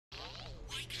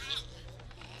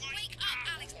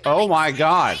Oh my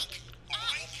god.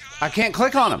 I can't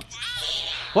click on him.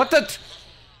 What the?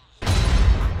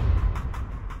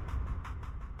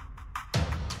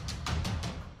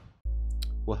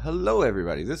 Well, hello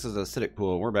everybody. This is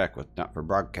AcidicPool, and we're back with Not for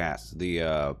Broadcast,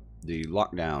 the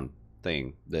lockdown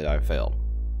thing that I failed.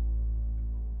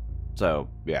 So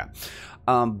yeah,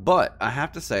 but I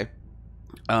have to say,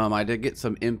 I did get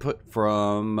some input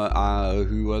from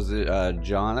who was it?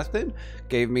 Jonathan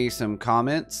gave me some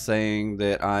comments saying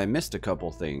that I missed a couple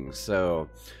things. So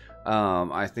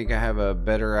I think I have a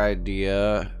better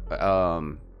idea.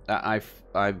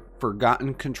 I've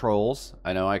forgotten controls.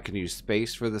 I know I can use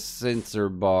space for the sensor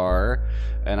bar,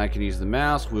 and I can use the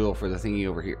mouse wheel for the thingy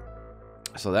over here.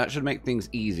 So that should make things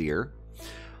easier.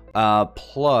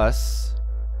 Plus,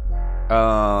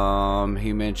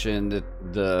 he mentioned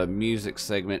that the music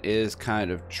segment is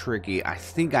kind of tricky. I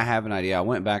think I have an idea. I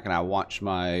went back and I watched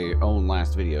my own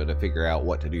last video to figure out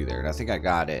what to do there, and I think I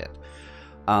got it.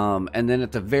 And then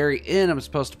at the very end, I'm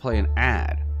supposed to play an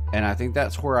ad. And I think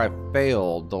that's where I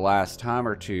failed the last time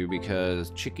or two,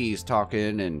 because Chicky's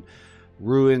talking and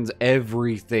ruins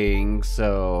everything.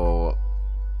 So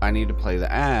I need to play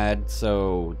the ad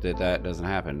so that doesn't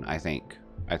happen. I think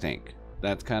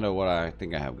that's kind of what I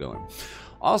think I have going.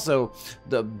 Also,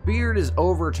 the beard is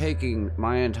overtaking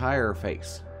my entire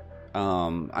face.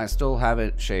 I still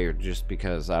haven't shaved just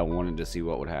because I wanted to see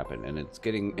what would happen, and it's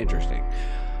getting interesting.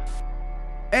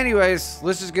 Anyways,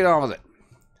 let's just get on with it.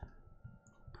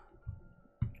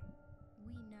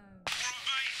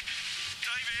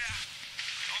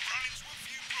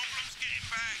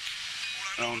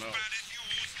 Oh no.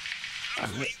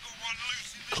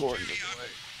 Cord in the way.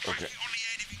 Okay.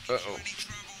 Uh-oh.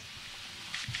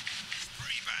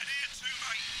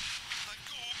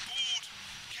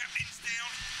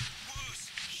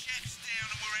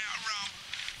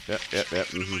 Yep.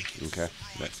 Mm-hmm. Okay.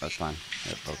 That's fine.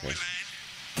 Yep, okay.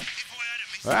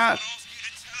 Ah!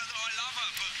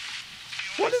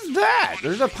 What is that?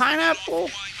 There's a pineapple?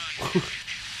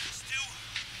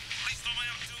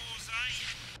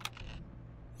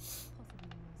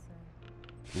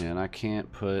 And I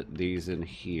can't put these in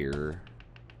here.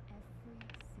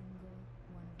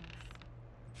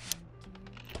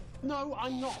 No,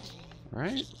 I'm not.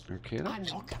 Right? Okay. I'm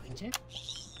not going to.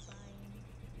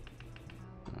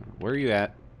 Where are you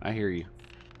at? I hear you.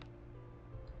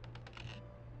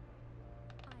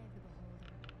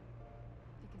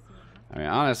 I mean,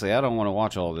 honestly, I don't want to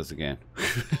watch all of this again.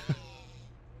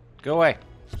 Go away.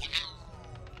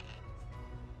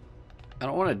 I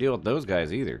don't want to deal with those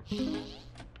guys either.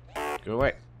 Go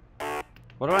away.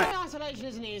 What do I? Isolation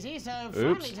isn't easy, so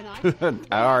Oops. tonight,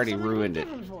 I already ruined it.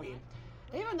 for you.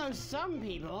 Even though some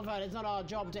people felt it's not our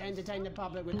job to entertain the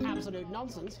public with absolute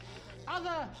nonsense,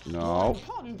 other more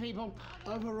important people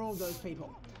overruled those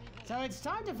people. So it's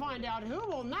time to find out who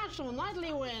will National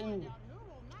Nightly win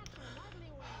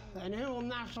and who will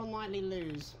National Nightly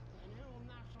lose.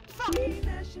 Oh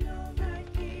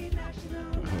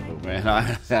man,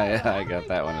 I got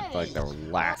that one at like the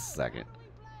last second.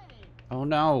 Oh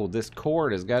no, this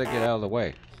cord has got to get out of the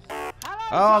way. Oh,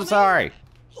 I'm sorry.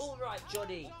 All right,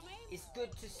 Johnny. It's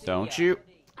good to see Don't you?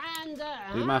 And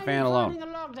leave my fan alone. The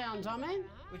lockdown, Tommy?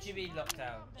 What do you mean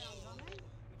lockdown?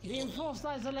 The enforced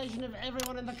isolation of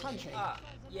everyone in the country. Ah,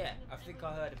 yeah. I think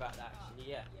I heard about that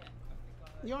actually. Yeah.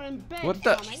 You're in bed, What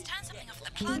the? Tommy. Please turn something off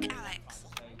the plug, Alex.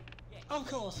 Of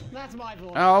course, that's my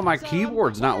fault. Oh, my So,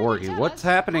 keyboard's not working. What's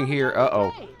happening here?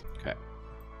 Uh-oh. Okay.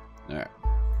 Alright.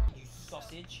 You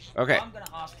sausage. Okay. I'm gonna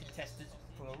ask contestants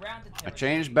from around the I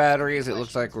changed batteries. It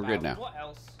looks like we're good now. What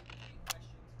else?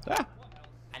 Ah.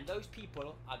 And those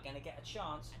people are gonna get a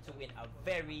chance to win a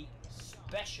very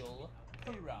special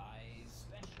prize.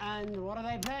 And what are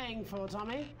they paying for,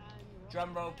 Tommy?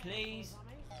 Drum roll, please.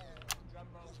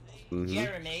 Mm-hmm.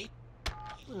 Jeremy.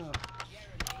 Oh.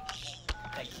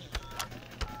 Thank you.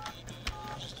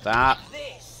 Stop.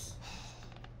 This.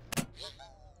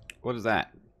 What is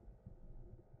that?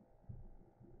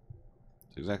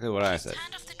 It's exactly what I said.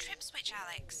 Turn off the trip switch,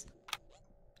 Alex.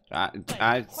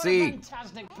 I What see. a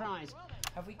fantastic prize.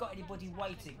 Have we got anybody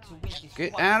waiting to win this?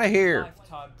 Get out of here.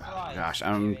 lifetime prize? Gosh,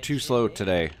 I'm too slow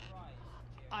today.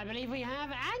 I believe we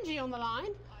have Angie on the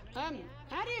line. How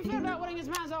do you feel about winning this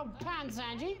man's old pants,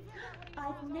 Angie?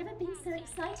 I've never been so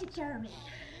excited, Jeremy.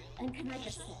 And can I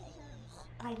just say,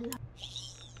 I love...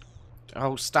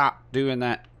 Oh, stop doing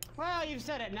that. Well, you've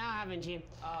said it now, haven't you?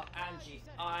 Oh, Angie,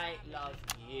 I love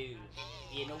you.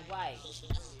 In a way.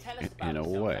 Tell us about In a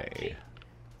yourself, way. Angie.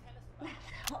 Well,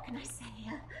 what can I say?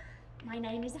 My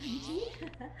name is Angie.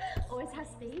 Always has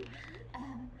been.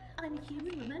 I'm a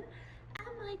human woman.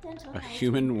 And my dental A health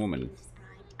human is woman.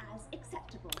 described as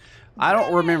acceptable. I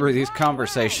don't remember these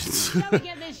conversations. Shall we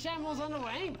get this shambles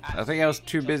underway? I think I was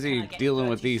too busy dealing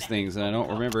with these things, and I don't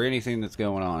remember anything that's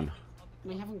going on.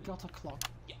 We haven't got a clock.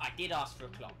 Yeah, I did ask for a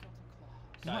clock.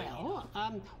 So,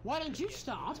 Well, why don't you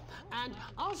start, and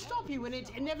I'll stop you when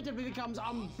it inevitably becomes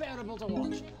unbearable to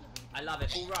watch. I love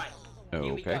it. All right. Oh,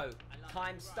 Here we okay. go.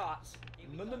 Time starts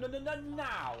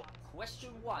now. Question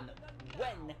 1.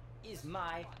 When is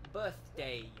my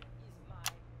birthday?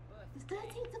 The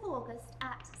 13th of August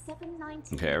at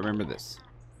 7:19. Okay, I remember this.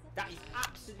 That is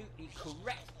absolutely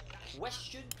correct.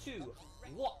 Question 2.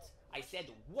 What? I said,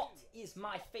 what is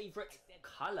my favorite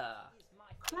color?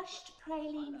 Crushed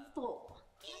praline 4.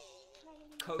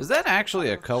 Is that actually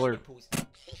a color?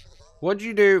 What'd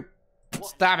you do?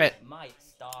 Stop it. My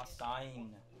star sign.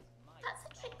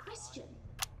 That's a trick question.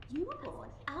 You were born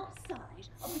outside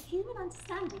of the human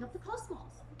understanding of the cosmos.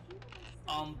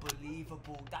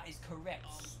 Unbelievable. That is correct.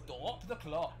 Stop the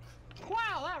clock.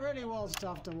 Wow, that really was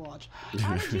tough to watch.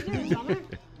 How did you do, Tommy?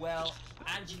 Well,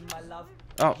 Angie, my love,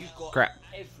 Oh, you got crap.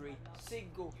 every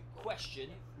single question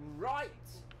right.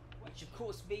 Which of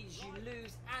course means you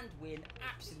lose and win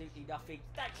absolutely nothing.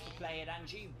 Thanks for playing,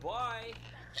 Angie. Bye.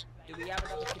 Do we have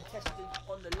another contestant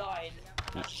on the line?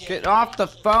 Get off the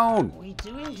phone. We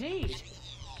do indeed.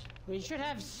 We should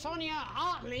have Sonia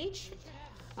Artleach.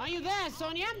 Are you there,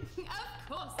 Sonia? Of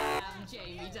course I am,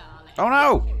 Jamie, darling. Oh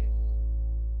no!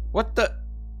 What the?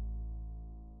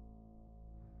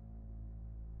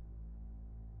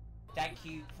 Thank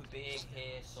you for being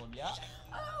here, Sonia.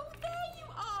 Oh, there you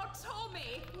are,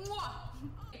 Tommy.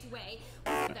 Mwah. Way.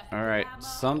 All right,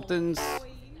 something's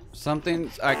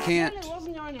I can't. It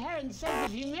wasn't your inherent sense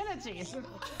of humility.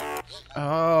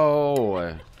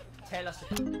 Oh, Tell us.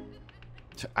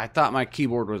 I thought my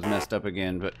keyboard was messed up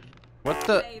again, but what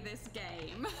the? Play this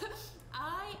game.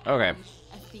 I Okay. am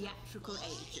a theatrical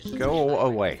agent. Go I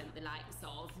away. represent the likes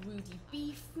of Rudy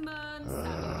Beefman,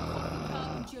 Samuel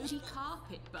Hopkins, and Jodie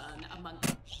Carpetburn, among.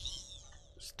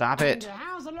 Stop it. And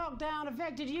how's the lockdown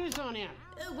affected you, Sonia?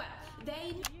 Well,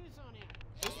 they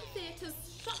the theatres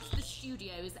shut the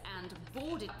studios and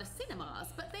boarded the cinemas,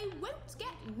 but they won't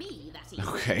get me that evening.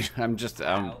 Okay, I'm just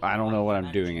I don't know what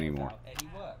I'm doing anymore. Any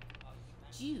work?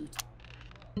 Due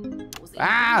to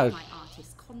Ah! my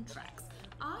artist contracts,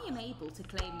 I am able to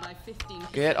claim my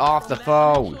 15% Get off the from their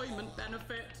phone. employment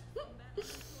benefit.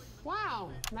 Wow,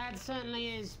 that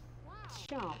certainly is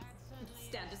sharp.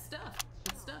 Standard stuff.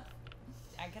 Good stuff.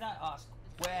 And can I ask,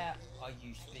 where are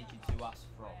you speaking to us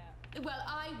from? Well,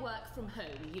 I work from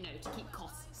home, you know, to keep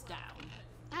costs down.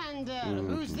 And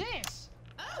who's this?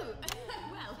 Oh,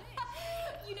 well,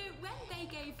 you know, when they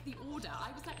gave the order,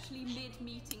 I was actually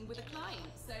mid-meeting with a client,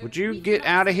 so... Would you get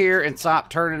out of here and stop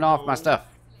turning off my stuff?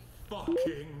 Fucking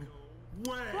way!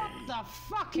 What the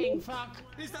fucking fuck?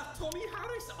 Is that Tommy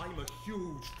Harris? I'm a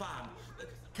huge fan.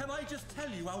 Can I just tell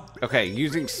you how... Okay,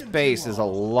 using space is a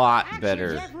lot Actually,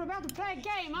 better. Jeff, we're about to play a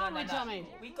game, aren't we, Tommy?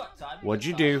 We got time. What'd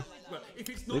you do? Well, if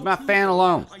it's Leave not my too fan late,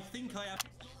 alone. I think I have...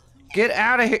 Get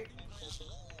out of here.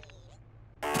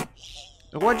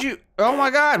 What'd you? Oh my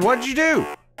God! What'd you do?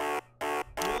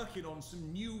 working on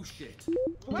some new shit.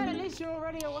 Well, at least you're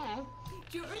already aware.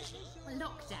 During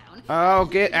lockdown, Oh,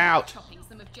 get out! chopping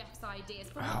some of Jeff's ideas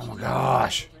from Oh my much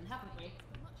gosh. children, haven't we?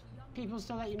 People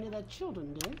still let you near their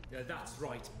children, do? Yeah, that's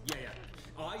right. Yeah.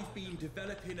 I've been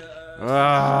developing a...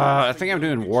 I think I'm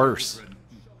doing worse.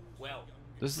 Well,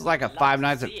 This is like a Five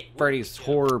Nights at Freddy's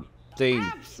horror thing.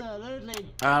 Absolutely.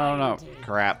 I don't know. guaranteed.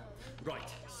 Crap. Right,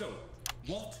 so,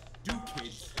 what do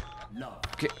kids love?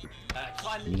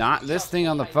 Not this thing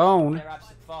on the phone. their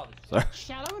absent fathers. Sorry.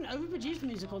 Shallow and overproduced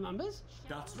musical numbers.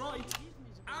 That's right.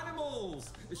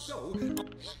 Animals! So,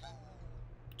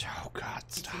 Oh God,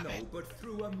 to stop know, it. but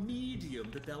through a medium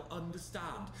that they'll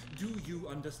understand. Do you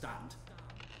understand?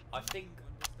 I think,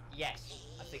 yes.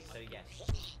 I think so, yes.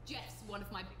 Jeff's one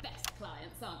of my best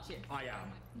clients, aren't you? I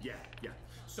am. Yeah.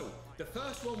 So, the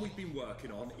first one we've been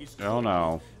working on is Oh, called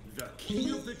no. The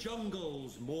King of the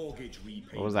Jungle's Mortgage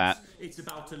Repayments. What was that? It's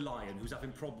about a lion who's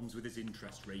having problems with his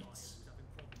interest rates.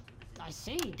 I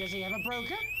see. Does he have a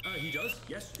broker? He does,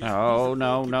 yes. Oh He's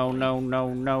no a no no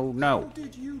no no How no.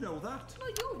 did you know that? Well,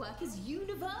 your work is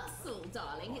universal,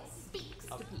 darling. It speaks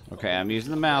to people. Okay, I'm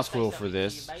using the mouse wheel for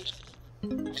this. I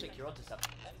think you're onto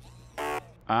something.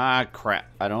 Ah crap.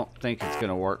 I don't think it's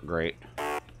gonna work great.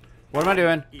 What am I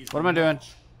doing? What am I doing?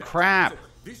 Crap. So,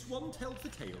 this one tells the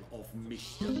tale of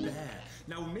Mr. Bear.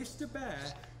 Now, Mr. Bear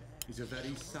is a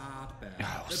very sad bear.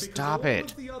 Oh, Because stop all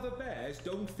it. of the other bears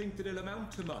don't think that he'll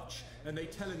amount to much, and they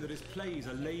tell him that his plays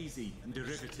are lazy and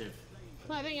derivative.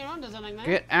 I think you're onto something there.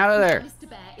 Get out of there. Mr.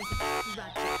 Bear is a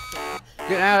tragic.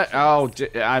 Get out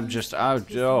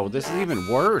of, oh, this is even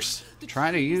worse.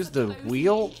 Trying to use the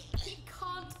wheel? He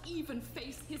can't even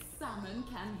face his salmon,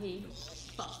 can he?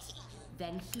 But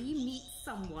then he meets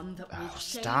someone that will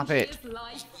stop change it. his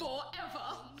life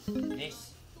forever.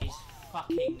 This is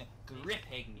fucking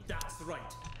gripping. That's right.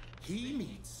 He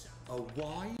meets a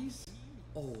wise,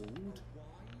 old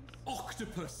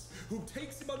octopus who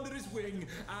takes him under his wing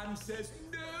and says,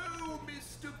 "No,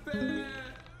 Mr. Bear,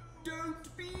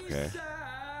 don't be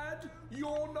sad.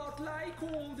 You're not like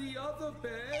all the other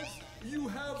bears. You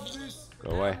have this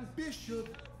ambition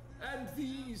and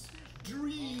these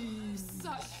dreams."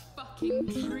 Such fucking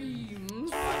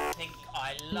dreams. I think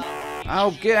I love you.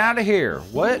 Oh, get out of here.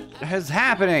 What is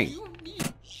happening?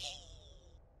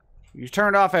 You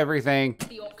turned off everything.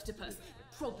 The octopus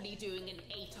probably doing an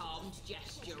 8-armed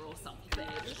gesture or something.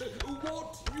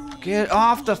 What you Get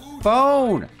off the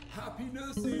phone.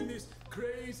 happiness in this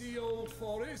crazy old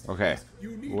forest. Okay,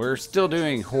 You need we're to still set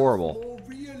doing yourself horrible. more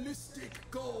realistic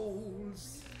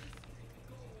goals.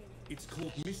 It's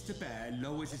called Mr. Bear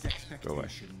Lowers His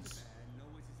Expectations.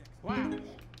 Wow.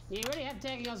 You really have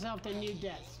taken yourself to new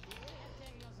depths.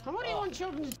 And what do you want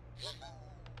children to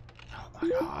Oh my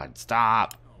God,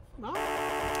 stop. Oh,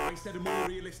 I said a more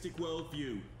realistic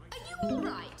worldview. Are you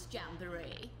alright,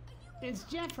 Jamboree? it's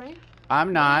Jeffrey.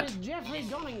 I'm not. It's Jeffrey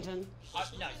Donington.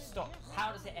 No, stop.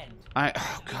 How does it end?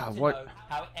 Oh God, To what? know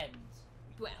how it ends.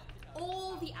 Well,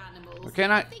 all the animals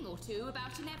Can I- say a thing or two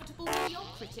about inevitable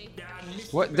mediocrity.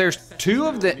 What? There's two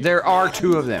of them. There are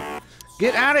two of them.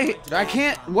 Get out of here. I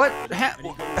can't. What?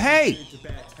 Hey! Into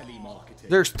bear telemarketing.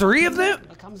 There's three of them?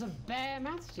 Becomes a bear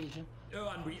maths teacher. Oh,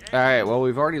 and we end Alright, well,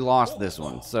 we've already lost this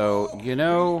one. So, you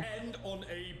know, end on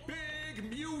a big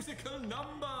musical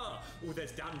number. Oh,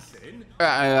 there's dancing.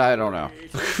 I don't know.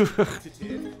 It's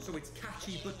repetitive, so it's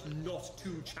catchy but not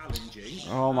too challenging.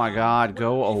 Oh my God,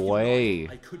 go If you away.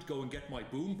 like, I could go and get my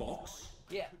boombox.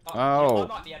 Yeah. Oh. I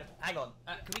might be able to. Hang on.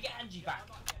 Can we get Angie back?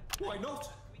 Why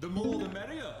not? The more the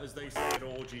merrier, as they say at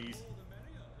orgies.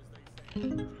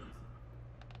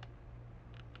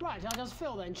 Right, I'll just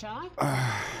fill then, shall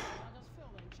I?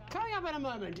 Coming up in a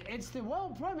moment, it's the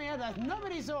world premiere that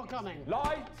nobody saw coming.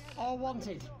 Lights! Or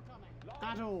wanted.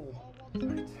 At all.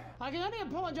 I can only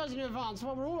apologise in advance for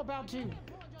what we're all about to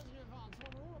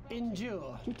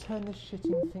endure. You turn this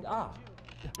shitting thing up.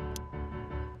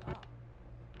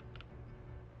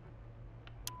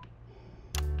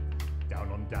 Down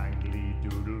on Dangly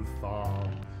Doodle Farm,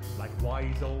 like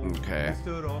wise old Okay.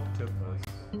 Mr. Octopus,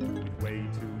 with way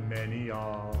too many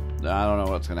arms. I don't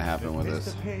know what's gonna happen with Mr.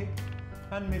 this. Pig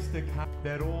and Mr. Cat,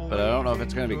 they're all But I don't know if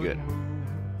it's gonna be good.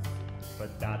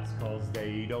 But that's cause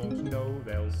they don't know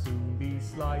they'll soon be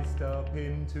sliced up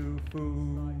into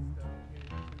food.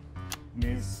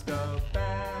 Mr.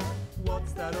 Bear,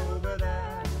 what's that over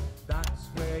there? That's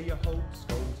where your hopes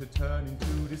go to turn into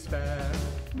despair.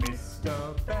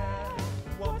 Mr. Bear,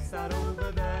 what's that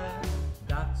over there?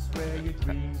 That's where your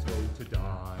dreams go to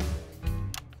die.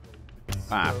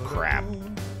 Ah, Mr. crap.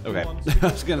 Raccoon Okay, wants I to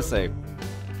was gonna say.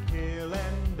 He'll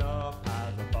end up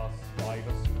as a bus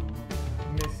driver soon.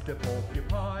 Mr.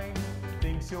 Porcupine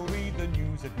thinks he'll read the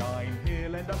news at 9.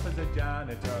 He'll end up as a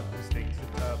janitor who stinks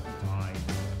of turpentine.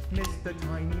 Mr.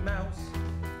 Tiny Mouse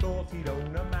thought he'd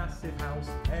own a massive house.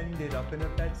 Ended up in a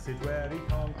bedsit where he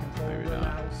can't control Maybe the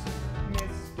not. mouse.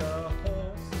 Mr.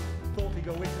 Horse thought he'd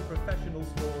go into professional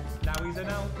sports. Now he's an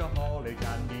alcoholic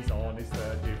and he's on his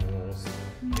third divorce.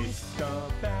 Mr.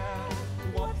 Bear,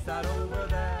 what's that over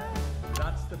there?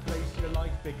 That's the place your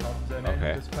life becomes an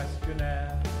Okay. endless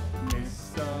questionnaire.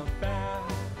 Mr. Bear,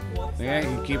 what's Yeah, that you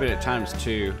can over keep it at there?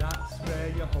 x2. That's where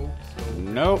your hopes go to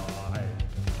Nope. die.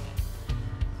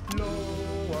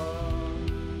 Lower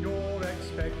your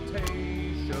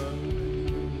expectations.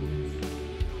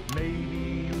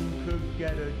 Maybe you could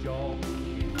get a job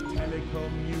in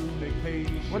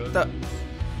telecommunications. What the?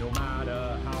 No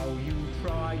matter how you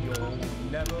try, you'll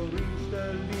never reach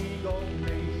the League of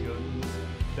Nations.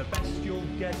 The best you'll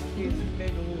get is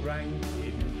middle rank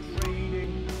in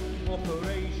trading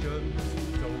operations.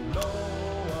 So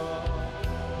lower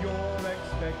your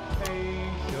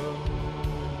expectations.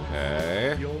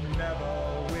 Okay. You'll never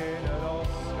win an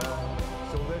Oscar,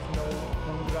 so there's no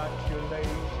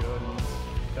congratulations.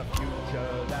 The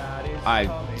future that is I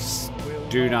coming will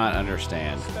do not have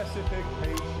understand.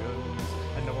 specifications,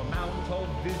 and no amount of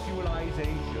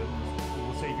visualizations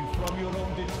will save you from your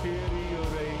own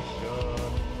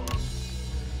deterioration.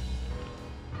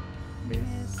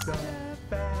 Mr.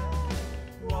 Bear,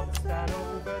 what's that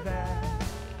over there?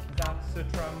 That's a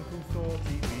tramp who thought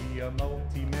he'd be a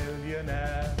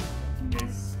multi-millionaire.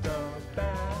 Mr. Bear,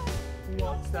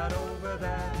 that over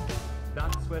there?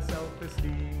 That's where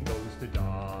self-esteem goes to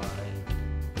die.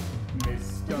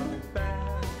 Mr.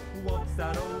 Bear, what's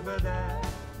that over there?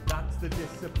 That's the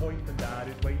disappointment that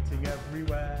is waiting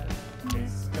everywhere.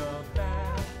 Mr.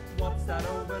 Bear, what's that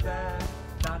over there?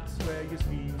 That's where your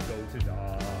schemes go to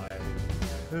die.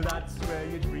 That's where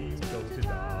your dreams go to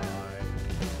die.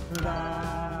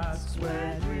 That's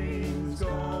where dreams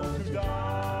go to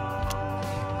die.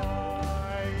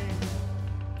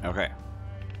 Okay.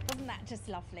 Wasn't that just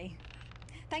lovely?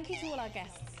 Thank you to all our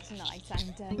guests tonight.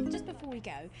 And just before we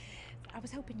go, I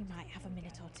was hoping you might have a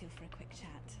minute or two for a quick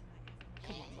chat.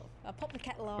 Come on, love. I'll pop the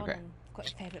kettle on and got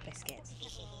your favourite biscuits.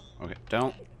 Okay,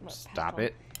 don't Look, stop Pepper,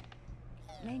 it.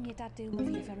 Me and your dad do love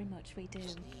you very much, we do.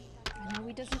 I know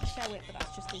he doesn't show it, but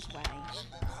that's just his way.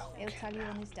 He'll tell you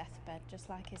on his deathbed, just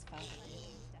like his father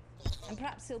did. And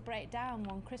perhaps he'll break down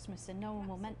one Christmas and no one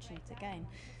will mention it again.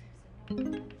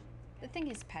 The thing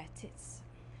is, Pet, it's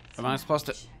Am I supposed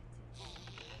to...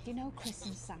 You know Chris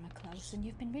and Sam are close, and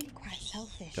you've been really quite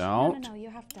selfish. Don't. No, you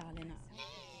have, darling.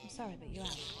 I'm sorry, but you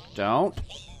have. Don't.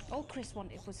 All Chris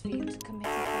wanted was for you to commit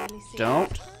a fairly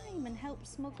Don't. serious crime and help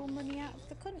smuggle money out of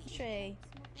the country.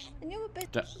 And you're a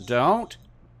bit... Don't.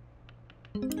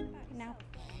 Now,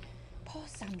 poor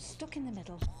Sam's stuck in the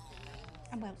middle.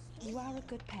 And well, you are a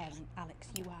good parent, Alex,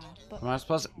 you are, but... Am I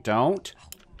supposed to... Don't. Oh,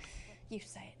 you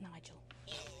say it, Nigel.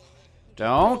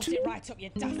 Don't. It right up your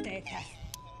daft AF.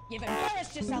 You've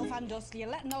embarrassed yourself and us. You're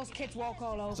letting those kids walk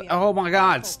all over you. Oh my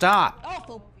God, Awful, stop.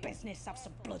 Awful business. Have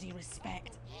some bloody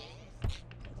respect.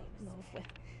 Love,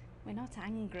 we're not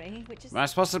angry. We're just... Am I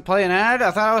supposed to play an ad?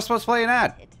 I thought I was supposed to play an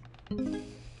ad.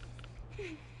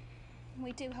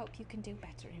 We do hope you can do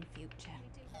better in future.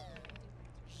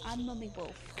 I'm Mummy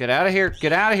Wolf. Get out of here.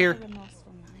 Get out of here. Have a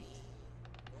remorseful night.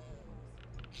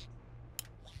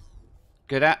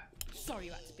 Get out. Sorry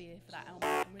you had to be here for that, Elmer.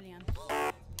 I really am.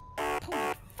 Pull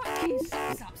your fucking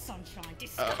socks up, sunshine.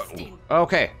 Disgusting.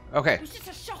 Okay. Okay. It was just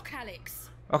a shock, Alex.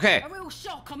 Okay. A real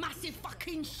shock. A massive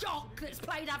fucking shock that's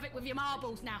played havoc with your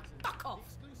marbles now. Fuck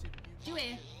off. Do you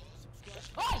hear?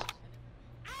 Oi! Out!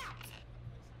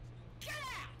 Get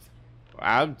out!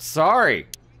 I'm sorry.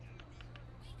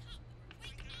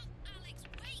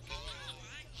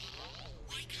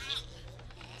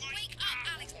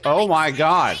 Oh my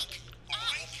God.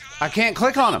 I can't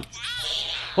click on him.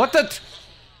 What the...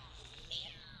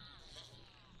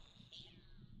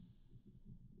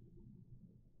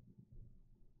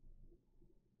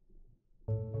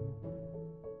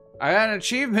 I got an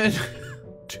achievement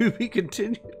to be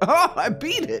continued. Oh, I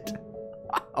beat it.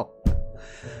 Oh.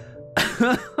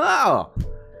 Oh.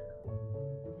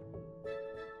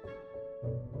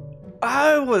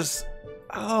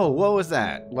 Oh, what was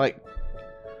that? Like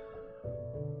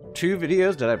 2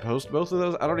 videos? Did I post both of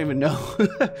those? I don't even know.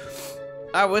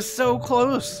 I was so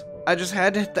close. I just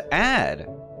had to hit the ad.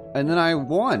 And then I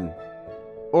won.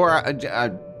 Or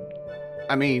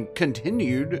I mean,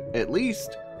 continued at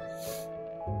least.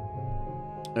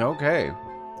 Okay.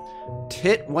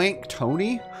 Tit Wank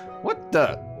Tony? What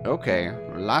the? Okay.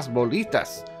 Las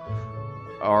Bolitas.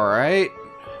 Alright.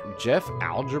 Jeff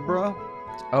Algebra?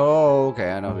 Oh,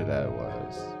 okay. I know who that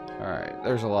was. Alright.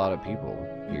 There's a lot of people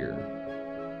here.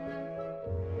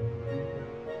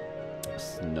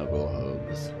 Snuggle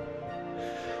hugs.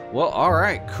 Well,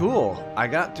 alright. Cool. I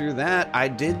got through that. I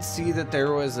did see that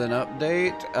there was an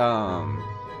update.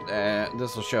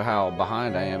 This will show how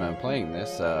behind I am on playing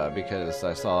this because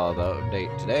I saw the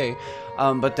update today.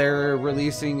 But they're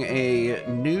releasing a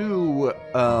new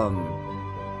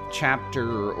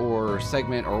chapter or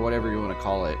segment or whatever you want to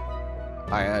call it.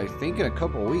 I think in a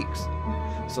couple weeks.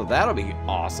 So that'll be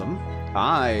awesome.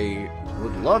 I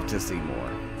would love to see more.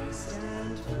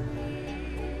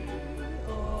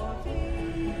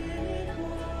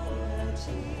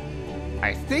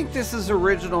 I think this is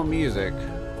original music.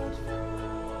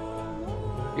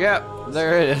 Yep,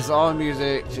 there it is. All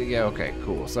music. Yeah, okay,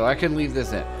 cool. So I can leave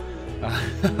this in.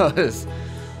 I was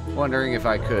wondering if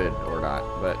I could or not,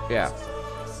 but yeah.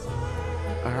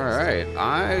 Alright,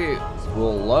 I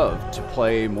will love to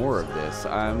play more of this.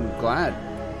 I'm glad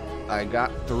I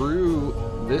got through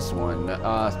this one.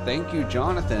 Thank you,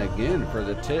 Jonathan, again for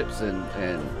the tips and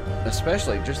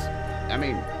especially just, I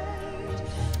mean,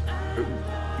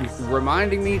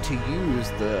 reminding me to use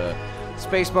the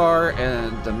spacebar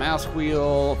and the mouse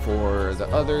wheel for the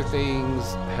other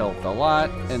things helped a lot.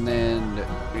 And then,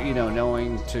 you know,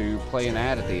 knowing to play an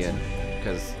ad at the end,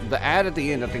 because the ad at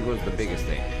the end I think was the biggest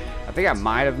thing. I think I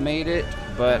might have made it,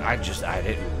 but I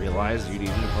didn't realize you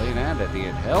needed to play an ad at the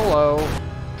end. Hello.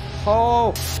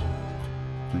 Oh.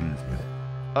 Good evening.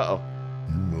 Uh-oh.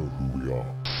 You know who we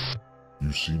are.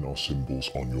 You've seen our symbols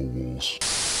on your walls.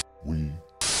 We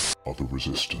are the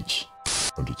Resistance,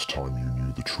 and it's time you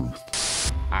knew the truth.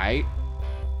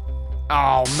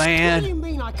 Oh, man. What do you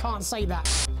mean I can't say that?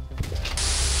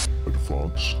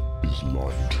 Advance is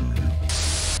lying to you.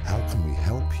 How can we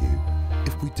help you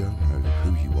if we don't know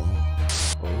who you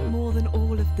are? More than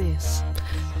all of this,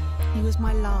 he was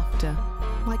my laughter,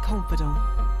 my confidant,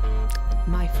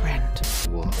 my friend.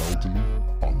 Elderly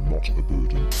are not a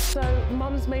burden. So,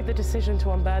 Mum's made the decision to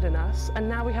unburden us, and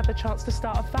now we have the chance to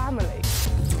start a family.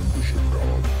 Membership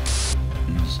card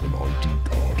is an ID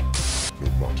card, no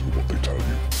matter what they tell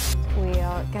you. We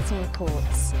are getting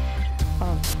reports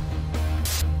of...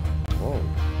 Whoa.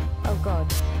 Oh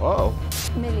God. Whoa.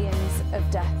 Millions of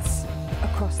deaths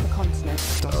across the continent.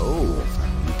 Doesn't your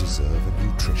family deserve a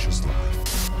nutritious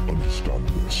life? Understand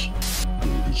this.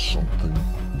 There is something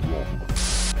wrong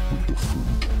with the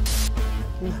food.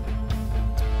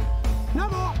 No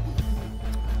more!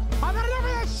 I've had enough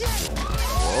of this shit!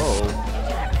 Whoa.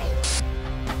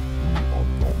 We are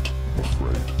not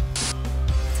afraid.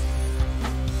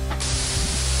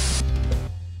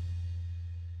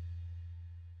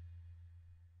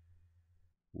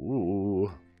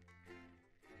 Ooh.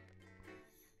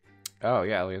 Oh,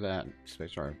 yeah, look at that.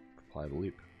 Spacebar, apply the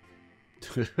leap.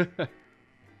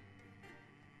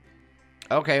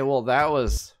 Okay, well, that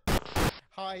was...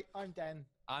 Hi, I'm Dan.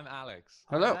 I'm Alex.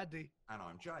 Hello. I'm Andy. And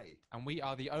I'm Jay. And we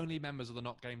are the only members of the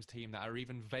Not Games team that are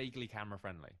even vaguely camera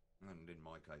friendly. And in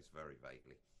my case, very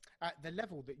vaguely. The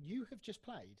level that you have just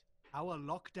played, our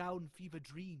lockdown fever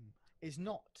dream, is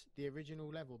not the original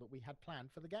level that we had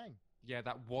planned for the game. Yeah,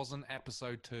 that wasn't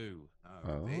episode 2.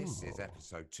 Oh, this is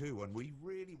episode 2, and we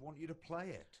really want you to play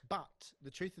it. But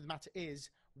the truth of the matter is,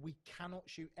 we cannot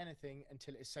shoot anything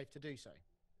until it is safe to do so.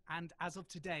 And as of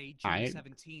today, June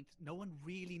 17th, no one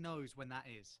really knows when that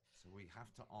is. So we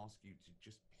have to ask you to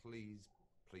just please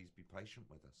be patient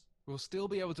with us. We'll still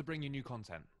be able to bring you new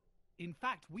content. In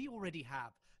fact, we already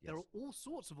have. There are all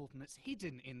sorts of alternates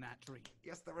hidden in that dream.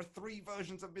 Yes, there are 3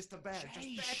 versions of Mr. Bear.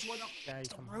 Just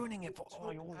Stop ruining it for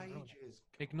all your pages.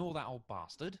 Ignore that old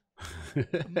bastard.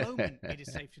 The moment it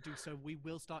is safe to do so, we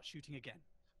will start shooting again.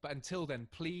 But until then,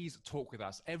 please talk with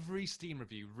us. Every Steam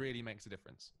review really makes a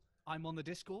difference. I'm on the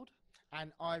Discord.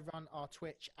 And I run our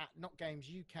Twitch at Not Games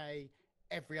UK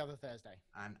every other Thursday.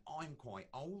 And I'm quite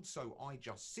old, so I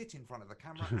just sit in front of the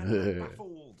camera and look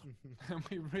baffled. And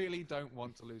we really don't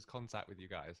want to lose contact with you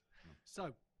guys.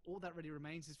 So, all that really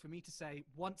remains is for me to say,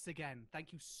 once again,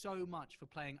 thank you so much for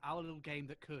playing our little game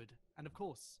that could. And of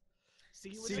course, see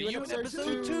you in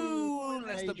episode 2!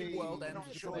 Unless the world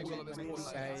ends.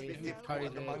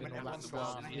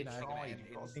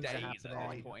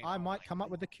 I might come up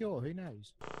with a cure, who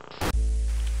knows?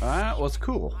 That was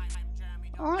cool.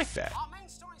 I like that.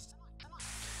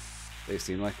 They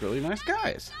seem like really nice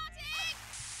guys.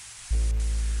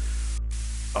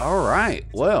 Alright,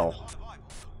 well.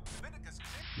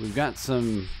 We've got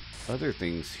some other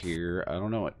things here. I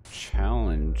don't know what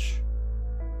challenge.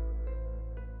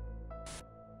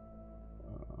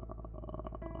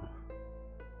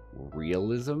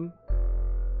 Realism?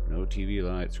 No TV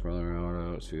lights, scrolling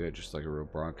auto. See that just like a real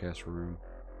broadcast room.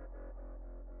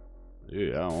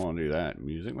 Dude, I don't want to do that.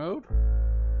 Music mode?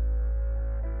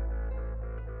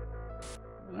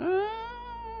 I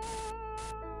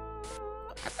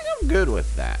think I'm good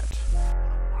with that.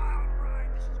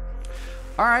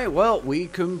 Alright, well, we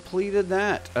completed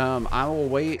that. I will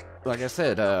wait. Like I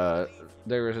said,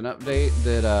 there was an update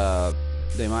that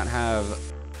they might have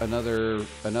another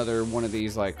one of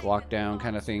these like lockdown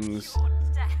kind of things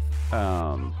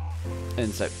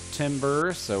in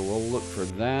September, so we'll look for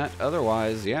that.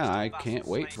 Otherwise, yeah, I can't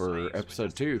wait for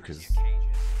episode 2 because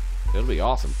it'll be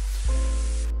awesome.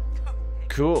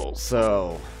 Cool.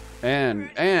 So,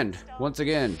 and once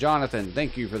again, Jonathan,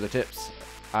 thank you for the tips.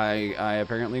 I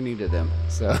apparently needed them.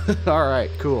 So, all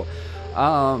right, cool.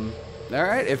 All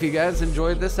right, if you guys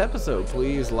enjoyed this episode,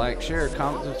 please like, share,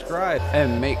 comment, subscribe,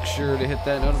 and make sure to hit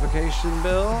that notification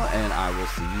bell, and I will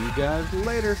see you guys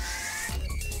later.